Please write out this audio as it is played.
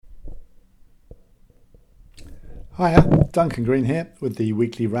Hiya, Duncan Green here with the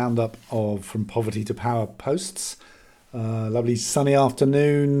weekly roundup of From Poverty to Power posts. Lovely sunny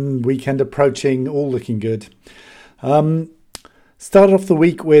afternoon, weekend approaching, all looking good. Started off the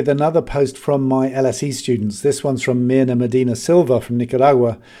week with another post from my LSE students. This one's from Mirna Medina Silva from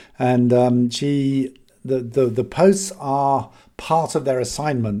Nicaragua, and the posts are part of their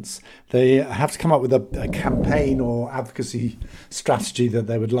assignments. They have to come up with a campaign or advocacy strategy that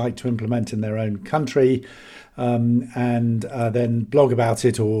they would like to implement in their own country. And then blog about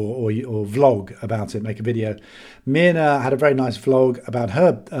it or vlog about it, make a video. Mirna had a very nice vlog about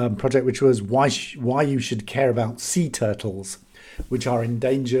her project, which was why you should care about sea turtles, which are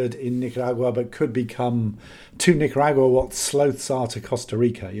endangered in Nicaragua but could become to Nicaragua what sloths are to Costa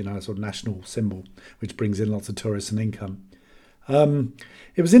Rica, a sort of national symbol, which brings in lots of tourists and income.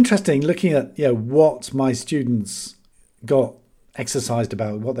 It was interesting looking at what my students got exercised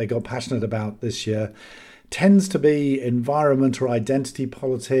about, what they got passionate about this year. Tends to be environment or identity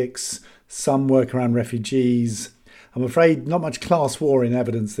politics, some work around refugees. I'm afraid not much class war in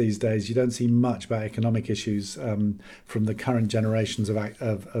evidence these days. You don't see much about economic issues from the current generations of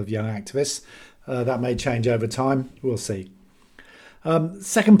young activists. That may change over time. We'll see.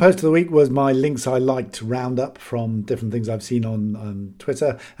 Second post of the week was my links I liked roundup from different things I've seen on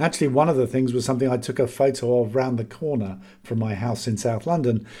Twitter. Actually, one of the things was something I took a photo of round the corner from my house in South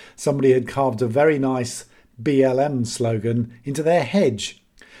London. Somebody had carved a very nice BLM slogan into their hedge.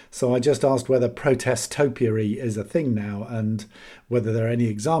 So I just asked whether protest-topiary is a thing now and whether there are any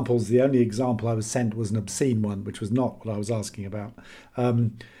examples. The only example I was sent was an obscene one, which was not what I was asking about.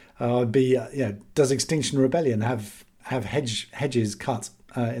 Does Extinction Rebellion have hedges cut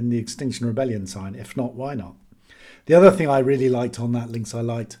in the Extinction Rebellion sign? If not, why not? The other thing I really liked on that links I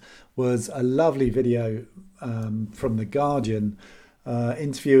liked was a lovely video from The Guardian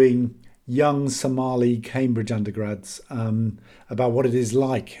interviewing young Somali Cambridge undergrads about what it is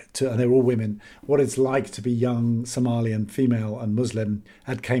like to, and they're all women, what it's like to be young Somali and female and Muslim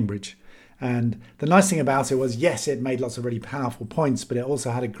at Cambridge. And the nice thing about it was, yes, it made lots of really powerful points, but it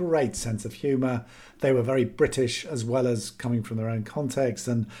also had a great sense of humour. They were very British as well as coming from their own context.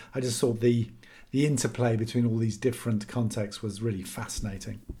 And I just thought the interplay between all these different contexts was really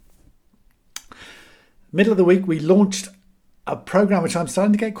fascinating. Middle of the week, we launched a program which I'm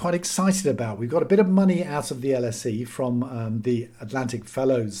starting to get quite excited about. We've got a bit of money out of the LSE from the Atlantic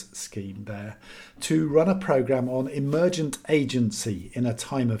Fellows scheme there to run a program on emergent agency in a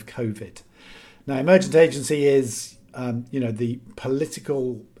time of COVID. Now, emergent agency is, the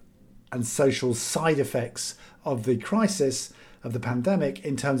political and social side effects of the crisis of the pandemic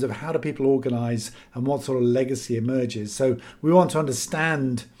in terms of how do people organise and what sort of legacy emerges. So we want to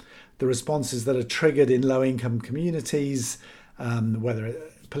understand the responses that are triggered in low-income communities, whether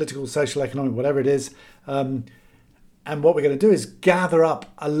political, social, economic, whatever it is. And what we're going to do is gather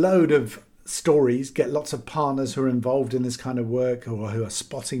up a load of stories, get lots of partners who are involved in this kind of work or who are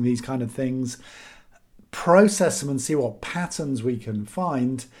spotting these kind of things, process them and see what patterns we can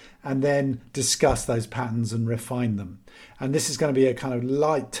find, and then discuss those patterns and refine them. And this is going to be a kind of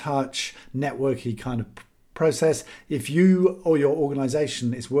light touch, networky kind of process. If you or your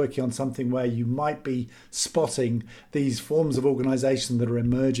organisation is working on something where you might be spotting these forms of organisation that are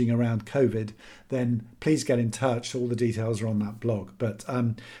emerging around COVID, then please get in touch. All the details are on that blog. But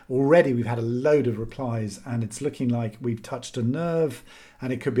already we've had a load of replies and it's looking like we've touched a nerve,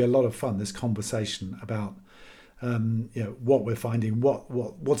 and it could be a lot of fun, this conversation about what we're finding,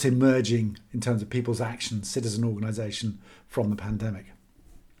 what's emerging in terms of people's actions, citizen organisation from the pandemic.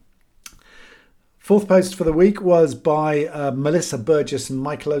 Fourth post for the week was by Melissa Burgess and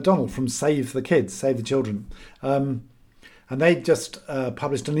Michael O'Donnell from Save the Kids, Save the Children. And they just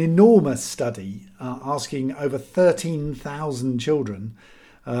published an enormous study asking over 13,000 children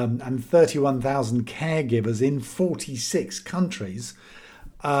and 31,000 caregivers in 46 countries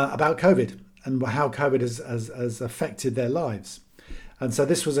about COVID and how COVID has affected their lives. And so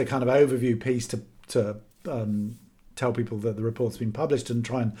this was a kind of overview piece to tell people that the report's been published and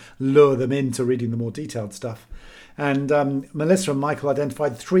try and lure them into reading the more detailed stuff. And Melissa and Michael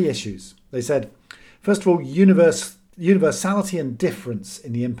identified three issues. They said, first of all, universality and difference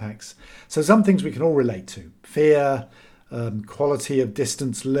in the impacts. So some things we can all relate to: fear, quality of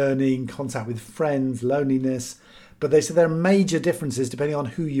distance learning, contact with friends, loneliness. But they said there are major differences depending on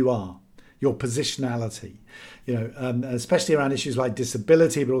who you are, your positionality, especially around issues like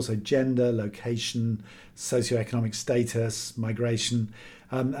disability, but also gender, location, socioeconomic status, migration.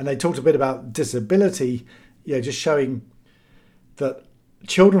 And they talked a bit about disability, just showing that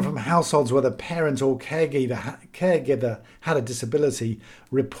children from households where the parent or caregiver had a disability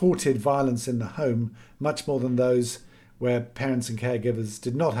reported violence in the home much more than those where parents and caregivers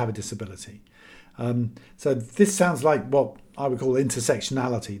did not have a disability. So this sounds like what I would call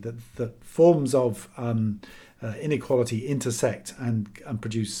intersectionality, that the forms of inequality intersect and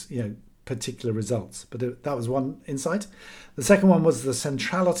produce particular results. But that was one insight. The second one was the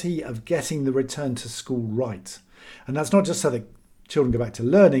centrality of getting the return to school right. And that's not just so that children go back to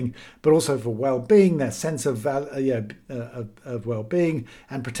learning, but also for well-being, their sense of well-being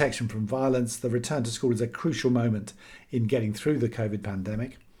and protection from violence. The return to school is a crucial moment in getting through the COVID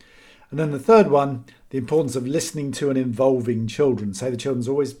pandemic. And then the third one, the importance of listening to and involving children. Say the Children's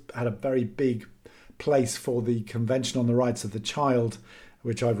always had a very big place for the Convention on the Rights of the Child,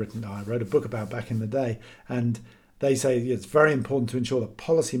 which I wrote a book about back in the day. And they say it's very important to ensure that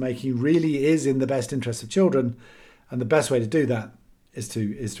policy making really is in the best interest of children. And the best way to do that is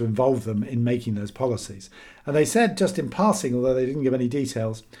to involve them in making those policies. And they said, just in passing, although they didn't give any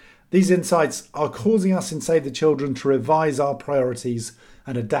details, these insights are causing us in Save the Children to revise our priorities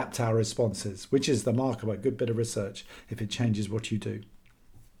and adapt our responses, which is the mark of a good bit of research if it changes what you do.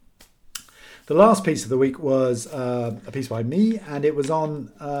 The last piece of the week was a piece by me, and it was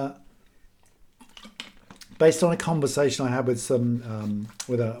on based on a conversation I had with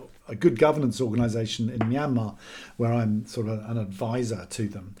a good governance organisation in Myanmar, where I'm sort of an advisor to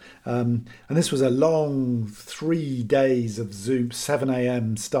them. And this was a long 3 days of Zoom, 7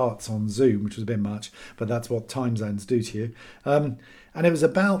 a.m. starts on Zoom, which was a bit much, but that's what time zones do to you. And it was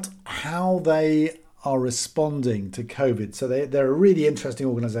about how they are responding to COVID. So they're a really interesting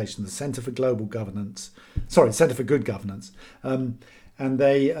organisation, the Centre for Good Governance. And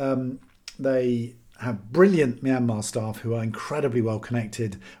they have brilliant Myanmar staff who are incredibly well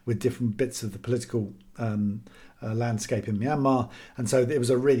connected with different bits of the political landscape in Myanmar. And so it was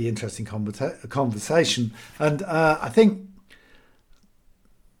a really interesting conversation. And I think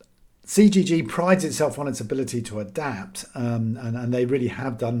CGG prides itself on its ability to adapt, and they really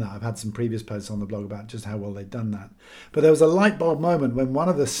have done that. I've had some previous posts on the blog about just how well they've done that. But there was a light bulb moment when one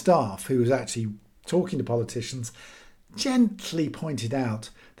of the staff, who was actually talking to politicians, gently pointed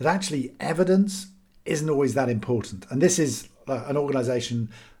out that actually evidence isn't always that important. And this is an organisation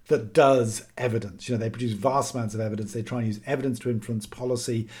that does evidence. They produce vast amounts of evidence. They try and use evidence to influence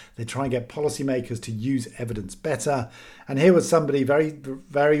policy. They try and get policymakers to use evidence better. And here was somebody very,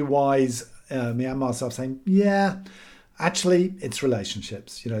 very wise Myanmar staff saying, yeah, actually, it's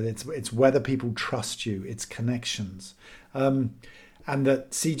relationships. It's whether people trust you. It's connections. And that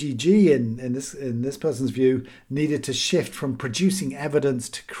CGG, in this person's view, needed to shift from producing evidence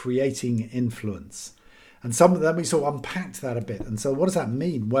to creating influence. And some of them, we sort of unpacked that a bit. And so what does that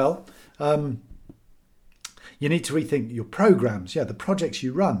mean? Well, you need to rethink your programs, the projects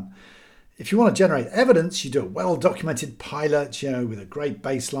you run. If you want to generate evidence, you do a well-documented pilot, with a great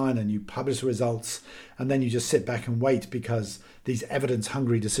baseline, and you publish the results, and then you just sit back and wait because these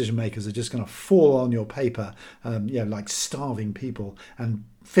evidence-hungry decision makers are just going to fall on your paper, like starving people, and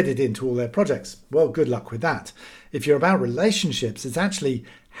fit it into all their projects. Well, good luck with that. If you're about relationships, it's actually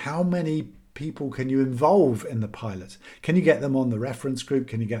how many people can you involve in the pilot? Can you get them on the reference group?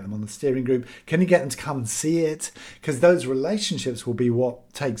 Can you get them on the steering group? Can you get them to come and see it? Because those relationships will be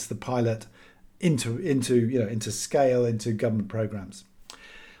what takes the pilot into scale, into government programs.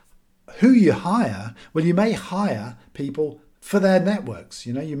 Who you hire? Well, you may hire people for their networks.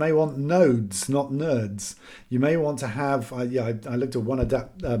 You may want nodes, not nerds. You may want to have. I looked at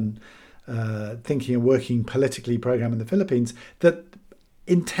one thinking and working politically program in the Philippines that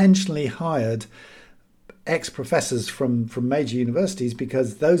intentionally hired ex-professors from major universities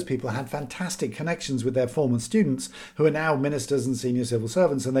because those people had fantastic connections with their former students who are now ministers and senior civil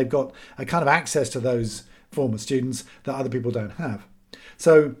servants, and they've got a kind of access to those former students that other people don't have.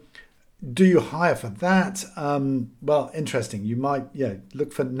 So do you hire for that? Well, interesting. You might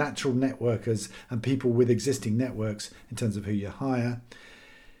look for natural networkers and people with existing networks in terms of who you hire.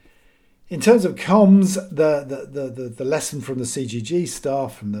 In terms of comms, the lesson from the CGG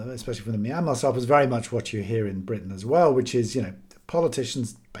staff, especially from the Myanmar staff, was very much what you hear in Britain as well, which is,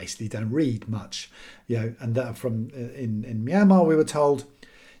 politicians basically don't read much, and in Myanmar we were told,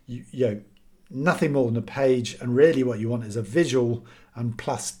 nothing more than a page, and really what you want is a visual and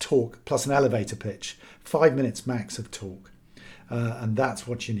plus talk, plus an elevator pitch, 5 minutes max of talk, and that's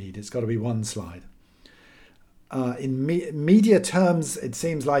what you need. It's got to be one slide. In media terms, it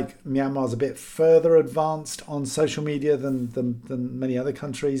seems like Myanmar's a bit further advanced on social media than many other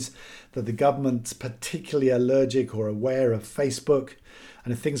countries, that the government's particularly allergic or aware of Facebook.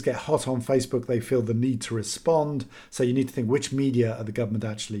 And if things get hot on Facebook, they feel the need to respond. So you need to think, which media are the government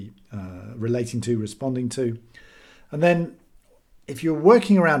actually relating to, responding to? And then if you're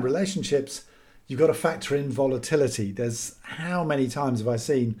working around relationships, you've got to factor in volatility. There's how many times have I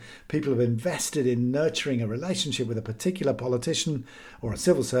seen people have invested in nurturing a relationship with a particular politician or a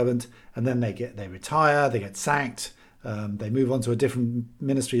civil servant, and then they retire, they get sacked, they move on to a different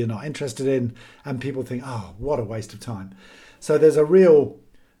ministry you're not interested in, and people think, oh, what a waste of time. So there's a real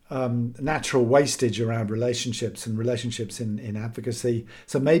natural wastage around relationships and relationships in advocacy.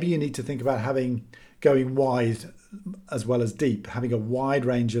 So maybe you need to think about going wide as well as deep, having a wide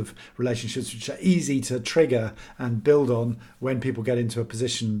range of relationships which are easy to trigger and build on when people get into a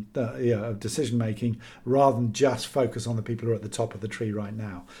position of decision making, rather than just focus on the people who are at the top of the tree right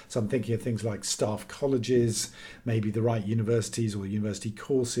now. So I'm thinking of things like staff colleges, maybe the right universities or university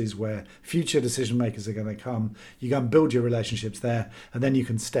courses where future decision makers are going to come. You go and build your relationships there, and then you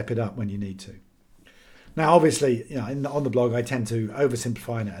can step it up when you need to. Now, obviously, on the blog, I tend to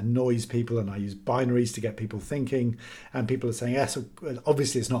oversimplify and it annoys people, and I use binaries to get people thinking. And people are saying, yes,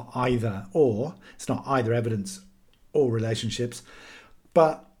 obviously it's not either or. It's not either evidence or relationships.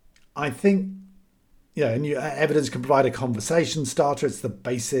 But I think, evidence can provide a conversation starter. It's the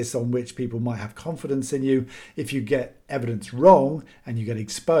basis on which people might have confidence in you. If you get evidence wrong and you get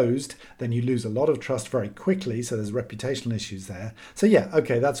exposed, then you lose a lot of trust very quickly. So there's reputational issues there. So yeah,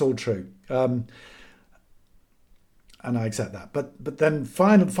 okay, that's all true. And I accept that. But then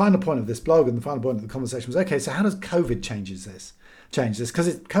final point of this blog and the final point of the conversation was, okay, so how does COVID change this?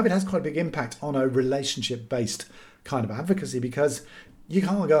 Because COVID has quite a big impact on a relationship-based kind of advocacy, because you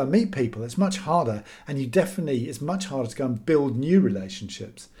can't go and meet people. It's much harder. And it's much harder to go and build new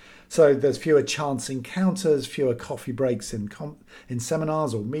relationships. So there's fewer chance encounters, fewer coffee breaks in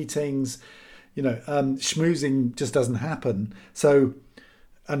seminars or meetings. Schmoozing just doesn't happen.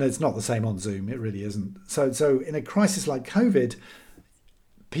 And it's not the same on Zoom. It really isn't. So in a crisis like COVID,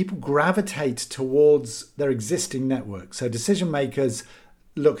 people gravitate towards their existing network. So decision makers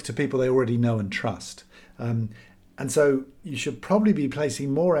look to people they already know and trust. And so you should probably be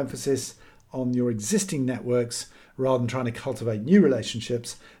placing more emphasis on your existing networks rather than trying to cultivate new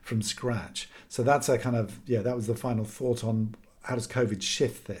relationships from scratch. So that's that was the final thought on how does COVID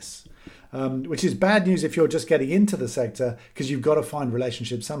shift this? Which is bad news if you're just getting into the sector, because you've got to find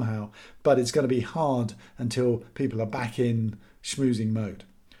relationships somehow, but it's going to be hard until people are back in schmoozing mode.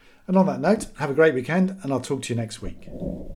 And on that note, have a great weekend, and I'll talk to you next week.